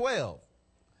over at 12.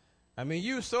 I mean,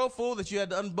 you're so full that you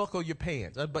had to unbuckle your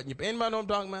pants. Unbutton your pants. Anybody know what I'm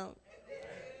talking about?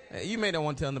 You may not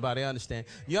want to tell nobody, I understand.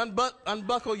 You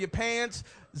unbuckle your pants,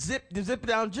 zip it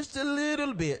down just a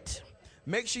little bit.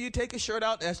 Make sure you take your shirt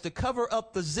out as to cover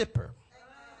up the zipper.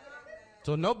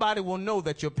 So nobody will know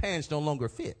that your pants no longer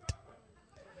fit.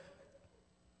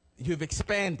 You've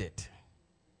expanded.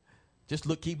 Just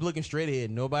keep looking straight ahead.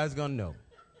 Nobody's going to know.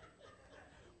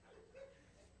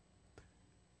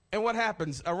 And what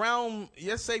happens around,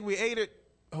 let's say we ate it.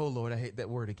 Oh, Lord, I hate that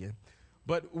word again.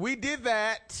 But we did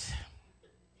that,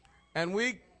 and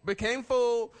we became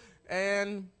full,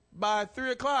 and by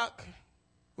 3 o'clock,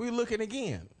 we're looking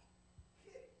again.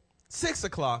 6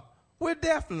 o'clock, we're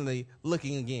definitely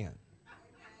looking again.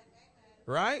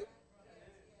 Right?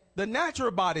 The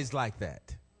natural body's like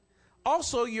that.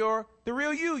 Also, the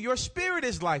real you, your spirit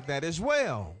is like that as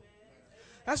well.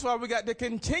 That's why we got to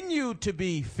continue to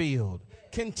be filled.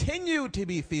 Continue to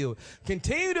be filled.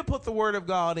 Continue to put the word of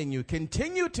God in you.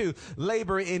 Continue to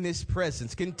labor in his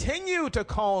presence. Continue to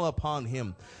call upon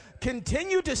him.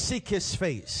 Continue to seek his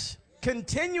face.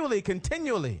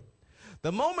 Continually.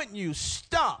 The moment you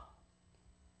stop,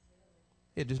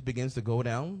 it just begins to go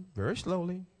down very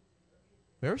slowly.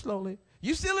 Very slowly.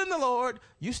 You still in the Lord.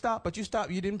 You stop, but you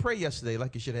stop. You didn't pray yesterday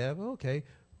like you should have. Okay.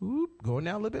 Oop, going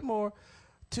down a little bit more.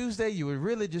 Tuesday, you were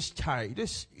really just tired.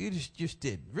 You just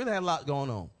did. Really had a lot going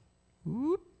on.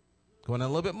 Oop, going down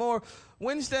a little bit more.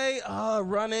 Wednesday,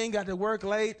 running, got to work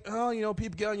late. Oh,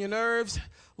 people get on your nerves.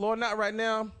 Lord, not right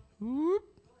now. Oop.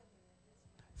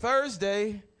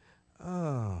 Thursday,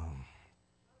 and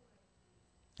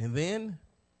then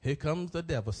here comes the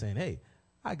devil saying, hey,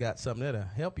 I got something that'll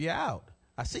help you out.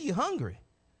 I see you hungry.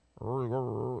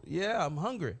 Yeah, I'm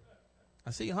hungry.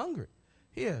 I see you hungry.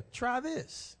 Here, try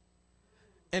this.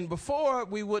 And before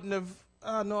we wouldn't have,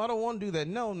 no, I don't want to do that.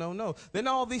 No. Then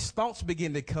all these thoughts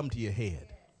begin to come to your head.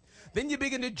 Then you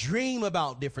begin to dream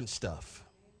about different stuff.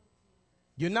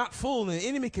 You're not full, and the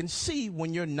enemy can see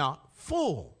when you're not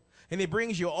full. And it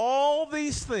brings you all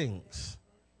these things.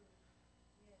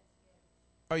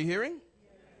 Are you hearing?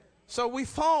 So we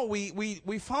fall,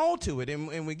 we fall to it,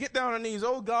 and we get down on our knees.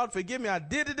 Oh, God, forgive me. I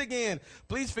did it again.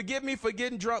 Please forgive me for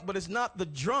getting drunk. But it's not the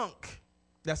drunk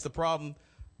that's the problem.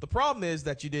 The problem is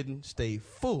that you didn't stay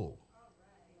full.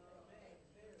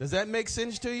 Does that make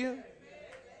sense to you?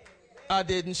 I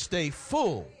didn't stay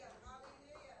full.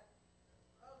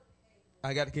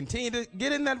 I got to continue to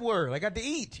get in that word. I got to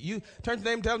eat. You turn to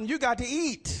them and tell them, you got to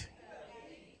eat.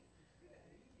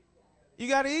 You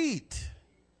got to eat.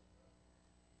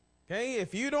 Okay,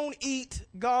 if you don't eat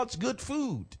God's good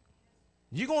food,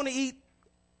 you're going to eat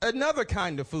another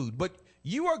kind of food, but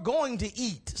you are going to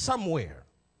eat somewhere.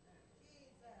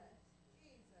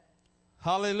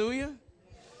 Hallelujah.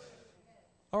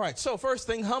 All right, so first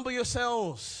thing, humble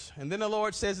yourselves. And then the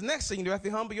Lord says, the next thing you do after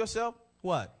you humble yourself,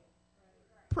 what?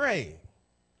 Pray.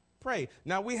 Pray.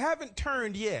 Now, we haven't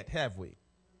turned yet, have we?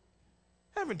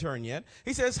 Haven't turned yet.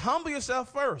 He says, humble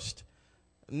yourself first.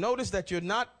 Notice that you're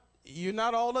not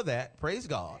all of that. Praise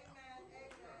God.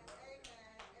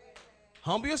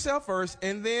 Humble yourself first,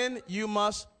 and then you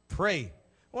must pray.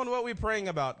 I wonder what we're praying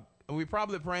about. We're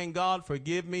probably praying, God,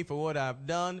 forgive me for what I've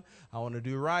done. I want to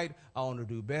do right. I want to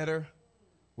do better.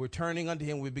 We're turning unto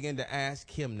him. We begin to ask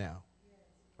him now.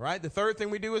 Right? The third thing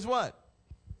we do is what?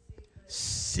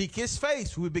 Seek his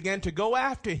face. We begin to go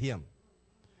after him.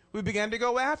 We began to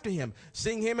go after him,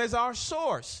 seeing him as our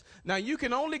source. Now, you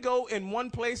can only go in one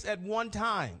place at one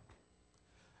time.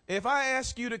 If I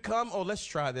ask you to come, oh, let's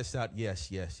try this out. Yes.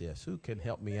 Who can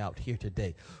help me out here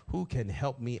today? Who can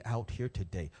help me out here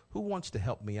today? Who wants to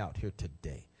help me out here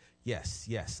today?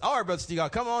 Yes. All right, Brother Steve,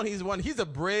 come on. He's a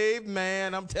brave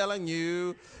man. I'm telling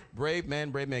you. Brave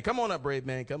man. Come on up, brave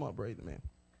man. Come on, brave man.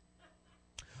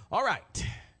 All right.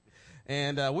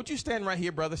 And would you stand right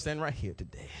here, brother? Stand right here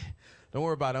today. Don't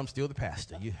worry about it. I'm still the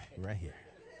pastor. You right here.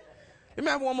 You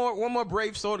may have one more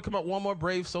brave soul to come up. One more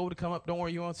brave soul to come up. Don't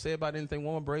worry, you won't say about anything.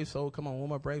 One more brave soul. Come on, one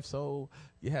more brave soul.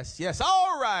 Yes.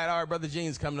 All right, Brother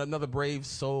Gene's coming up. Another brave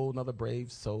soul.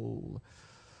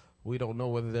 We don't know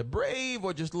whether they're brave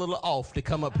or just a little off to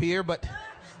come up here, but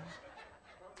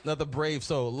another brave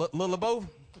soul. Little of both?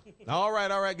 All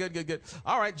right. Good.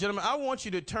 All right, gentlemen, I want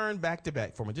you to turn back to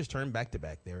back for me. Just turn back to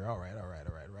back there. All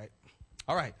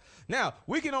right. Now,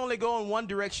 we can only go in one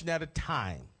direction at a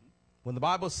time. When the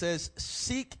Bible says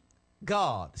seek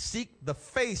God, seek the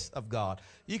face of God,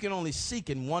 you can only seek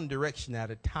in one direction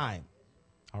at a time.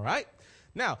 All right?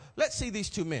 Now, let's see these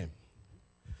two men.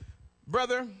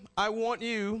 Brother, I want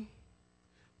you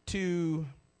to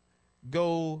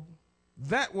go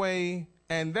that way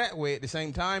and that way at the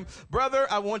same time. Brother,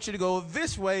 I want you to go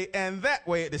this way and that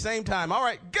way at the same time. All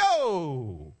right,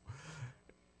 go.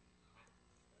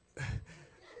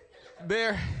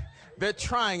 They're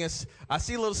trying us. I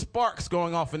see little sparks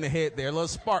going off in the head there. Little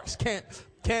sparks can't.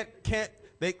 They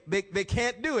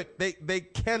can't do it. They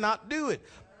cannot do it.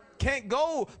 Can't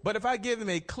go. But if I give them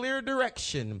a clear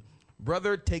direction,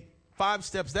 brother, take 5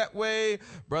 steps that way.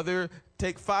 Brother,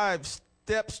 take 5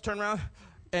 steps, turn around,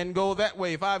 and go that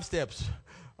way. 5 steps.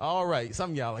 All right.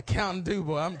 Some of y'all are counting too,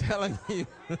 boy. I'm telling you.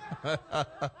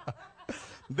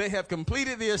 They have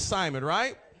completed the assignment,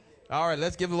 right? All right.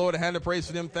 Let's give the Lord a hand of praise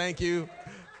for them. Thank you.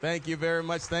 Thank you very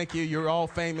much. Thank you. You're all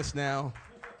famous now.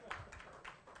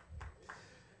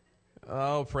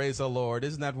 Oh, praise the Lord.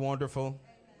 Isn't that wonderful?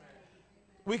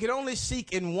 We can only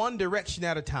seek in one direction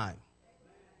at a time.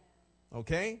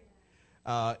 Okay?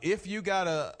 If you got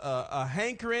a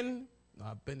hankering,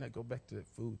 I better not go back to that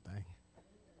food thing.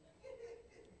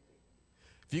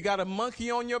 If you got a monkey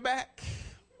on your back,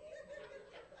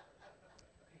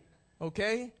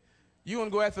 okay, you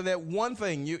want to go after that one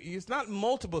thing. It's not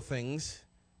multiple things.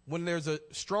 When there's a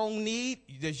strong need,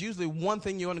 there's usually one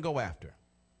thing you want to go after.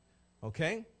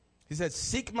 Okay? He said,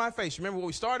 seek my face. Remember,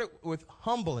 we started with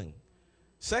humbling.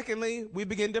 Secondly, we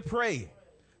begin to pray.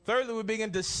 Thirdly, we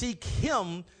begin to seek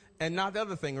him and not the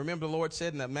other thing. Remember, the Lord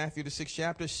said in that Matthew the 6th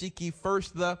chapter, seek ye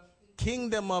first the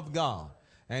kingdom of God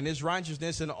and his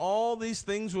righteousness, and all these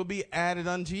things will be added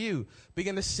unto you.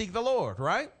 Begin to seek the Lord,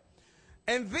 right?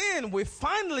 And then we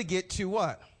finally get to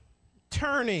what?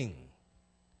 Turning.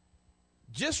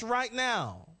 Just right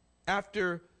now,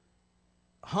 after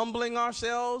humbling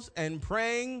ourselves and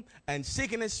praying and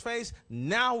seeking his face,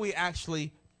 now we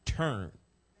actually turn.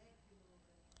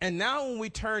 And now when we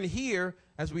turn here,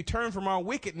 as we turn from our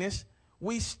wickedness,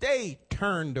 we stay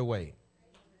turned away.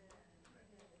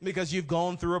 Because you've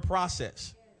gone through a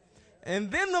process.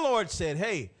 And then the Lord said,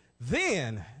 hey,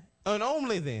 then, and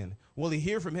only then, will he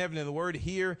hear from heaven. And the word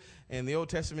hear in the Old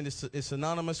Testament is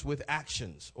synonymous with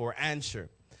actions or answer.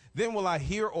 Then will I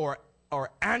hear or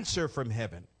answer from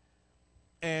heaven.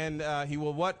 And he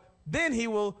will what? Then he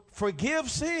will forgive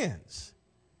sins.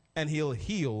 And he'll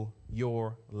heal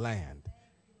your land.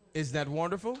 Is that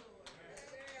wonderful?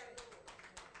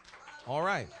 All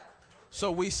right.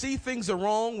 So we see things are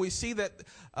wrong. We see that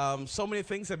so many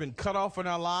things have been cut off in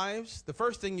our lives. The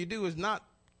first thing you do is not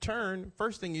turn.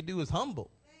 First thing you do is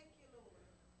humble.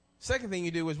 Second thing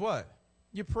you do is what?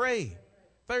 You pray.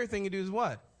 Third thing you do is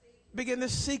what? Begin to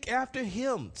seek after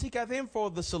him. Seek after him for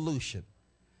the solution.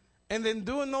 And then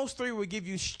doing those 3 will give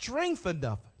you strength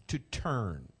enough to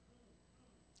turn.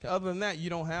 Other than that, you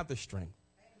don't have the strength.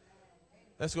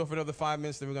 Let's go for another 5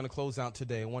 minutes, then we're going to close out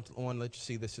today. I want to let you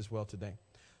see this as well today.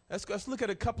 Let's look at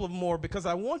a couple of more, because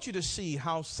I want you to see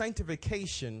how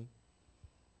sanctification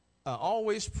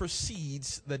always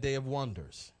precedes the day of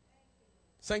wonders.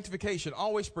 Sanctification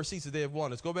always precedes the day of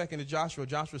wonders. Go back into Joshua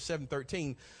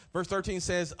 7:13. Verse 13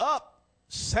 says, up,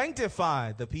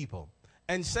 sanctify the people,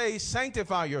 and say,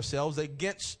 sanctify yourselves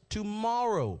against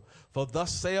tomorrow. For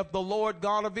thus saith the Lord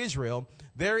God of Israel,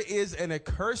 there is an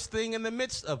accursed thing in the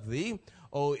midst of thee,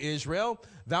 O Israel.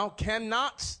 Thou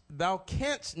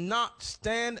canst not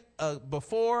stand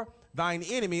before thine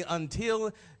enemy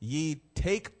until ye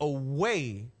take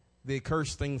away the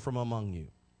accursed thing from among you.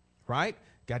 Right?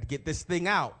 Got to get this thing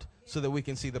out so that we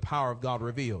can see the power of God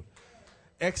revealed.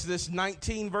 Exodus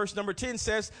 19 verse number 10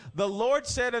 says, the Lord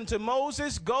said unto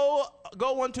Moses, go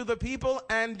unto the people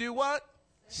and do what?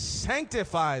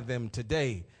 Sanctify them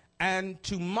today and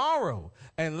tomorrow,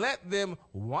 and let them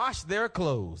wash their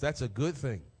clothes. That's a good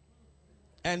thing.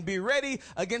 And be ready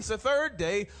against the third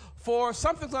day, for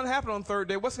something's going to happen on the third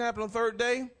day. What's going to happen on the third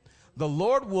day? The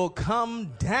Lord will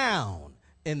come down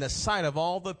in the sight of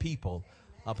all the people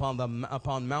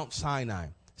upon Mount Sinai.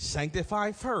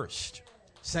 Sanctify first,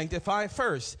 Sanctify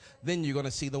first, then you're going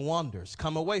to see the wonders.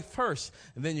 Come away first,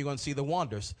 and then you're going to see the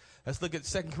wonders. Let's look at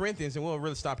 2 Corinthians, and we'll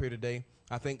really stop here today.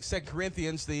 I think 2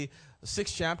 Corinthians, the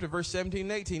 6th chapter, verse 17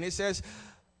 and 18. It says,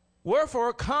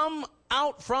 wherefore come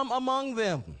out from among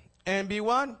them, and be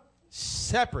what?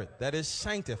 Separate, that is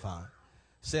sanctified,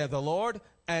 saith the Lord,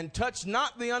 and touch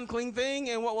not the unclean thing,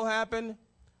 and what will happen?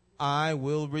 I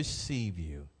will receive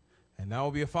you. And I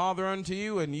will be a father unto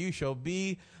you, and you shall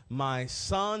be my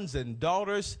sons and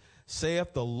daughters,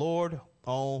 saith the Lord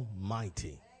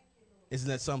Almighty. Isn't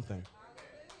that something?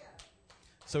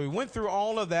 So we went through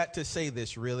all of that to say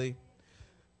this, really.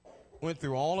 Went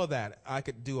through all of that. I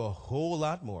could do a whole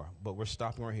lot more, but we're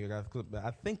stopping right here.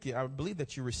 I believe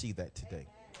that you received that today.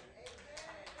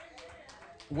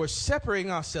 We're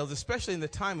separating ourselves, especially in the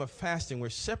time of fasting. We're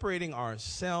separating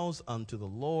ourselves unto the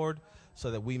Lord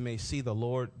so that we may see the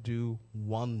Lord do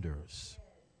wonders.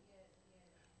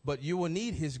 But you will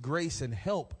need his grace and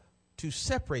help to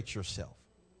separate yourself.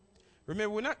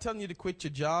 Remember, we're not telling you to quit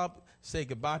your job, say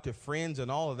goodbye to friends and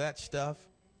all of that stuff.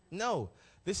 No,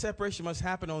 this separation must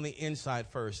happen on the inside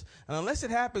first. And unless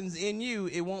it happens in you,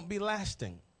 it won't be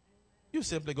lasting. You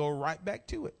simply go right back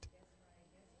to it.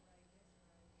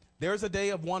 There's a day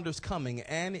of wonders coming,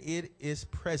 and it is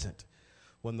present,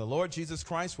 when the Lord Jesus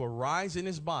Christ will rise in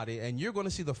his body, and you're going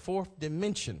to see the fourth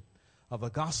dimension of the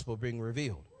gospel being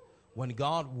revealed, when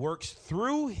God works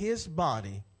through his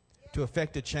body to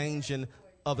effect a change in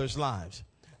others' lives.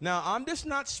 Now, I'm just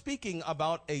not speaking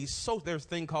about there's a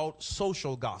thing called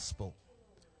social gospel.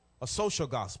 A social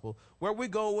gospel where we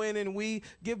go in and we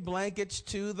give blankets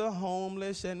to the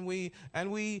homeless, and we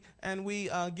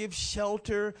give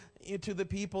shelter to the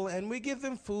people, and we give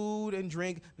them food and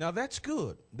drink. Now that's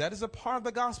good. That is a part of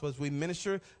the gospel as we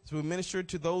minister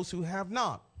to those who have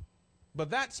not. But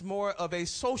that's more of a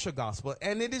social gospel,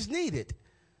 and it is needed.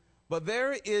 But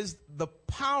there is the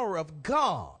power of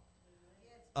God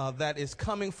that is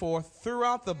coming forth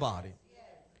throughout the body.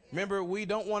 Remember, we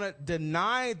don't want to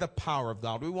deny the power of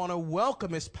God. We want to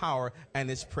welcome his power and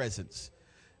his presence.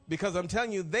 Because I'm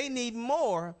telling you, they need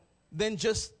more than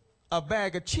just a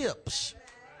bag of chips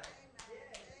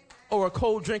or a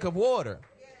cold drink of water.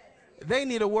 They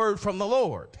need a word from the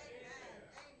Lord.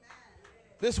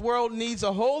 This world needs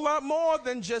a whole lot more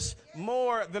than just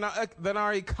more than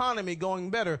our economy going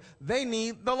better. They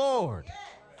need the Lord.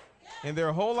 And there are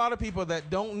a whole lot of people that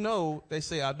don't know. They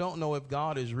say, I don't know if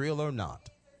God is real or not.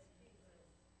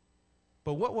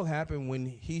 But what will happen when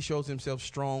he shows himself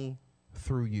strong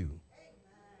through you?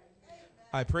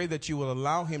 I pray that you will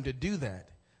allow him to do that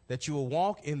you will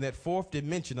walk in that fourth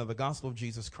dimension of the gospel of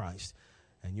Jesus Christ,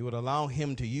 and you would allow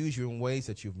him to use you in ways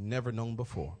that you've never known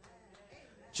before.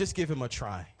 Just give him a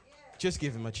try. Just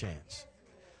give him a chance.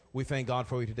 We thank God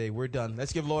for you today. We're done.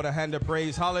 Let's give Lord a hand of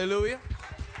praise. Hallelujah.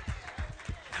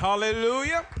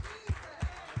 Hallelujah.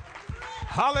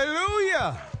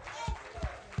 Hallelujah.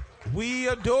 We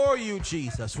adore you,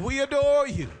 Jesus. We adore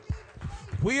you.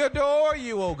 We adore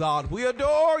you, oh God. We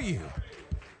adore you.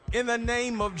 In the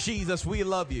name of Jesus, we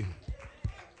love you.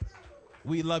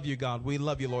 We love you, God. We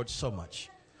love you, Lord, so much.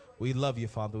 We love you,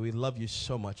 Father. We love you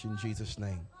so much in Jesus'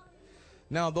 name.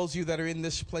 Now, those of you that are in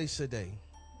this place today,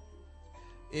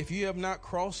 if you have not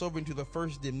crossed over into the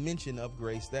first dimension of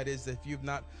grace, that is, if you've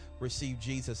not received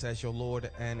Jesus as your Lord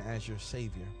and as your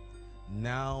Savior,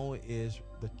 now is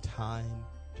the time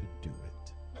to do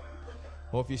it.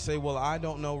 Or if you say, well, I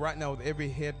don't know, right now with every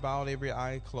head bowed, every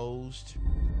eye closed.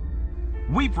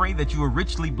 We pray that you are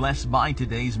richly blessed by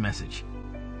today's message.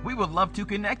 We would love to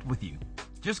connect with you.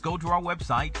 Just go to our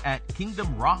website at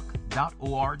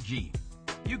kingdomrock.org.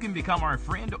 You can become our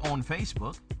friend on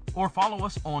Facebook or follow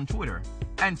us on Twitter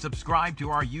and subscribe to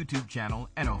our YouTube channel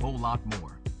and a whole lot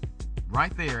more.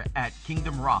 Right there at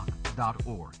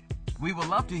kingdomrock.org. We would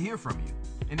love to hear from you.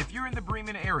 And if you're in the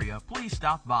Bremen area, please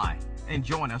stop by and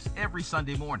join us every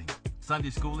Sunday morning. Sunday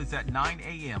school is at 9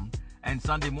 a.m. and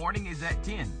Sunday morning is at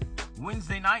 10.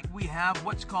 Wednesday night, we have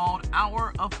what's called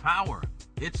Hour of Power.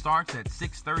 It starts at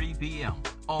 6:30 p.m.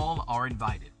 All are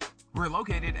invited. We're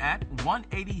located at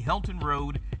 180 Helton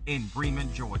Road in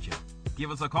Bremen, Georgia.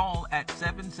 Give us a call at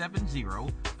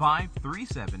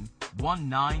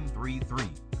 770-537-1933.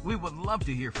 We would love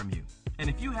to hear from you. And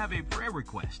if you have a prayer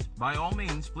request, by all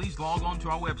means, please log on to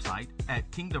our website at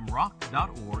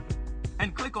kingdomrock.org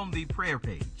and click on the prayer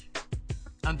page.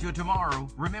 Until tomorrow,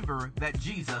 remember that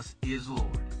Jesus is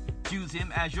Lord. Choose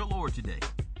him as your Lord today.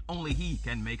 Only he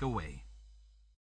can make a way.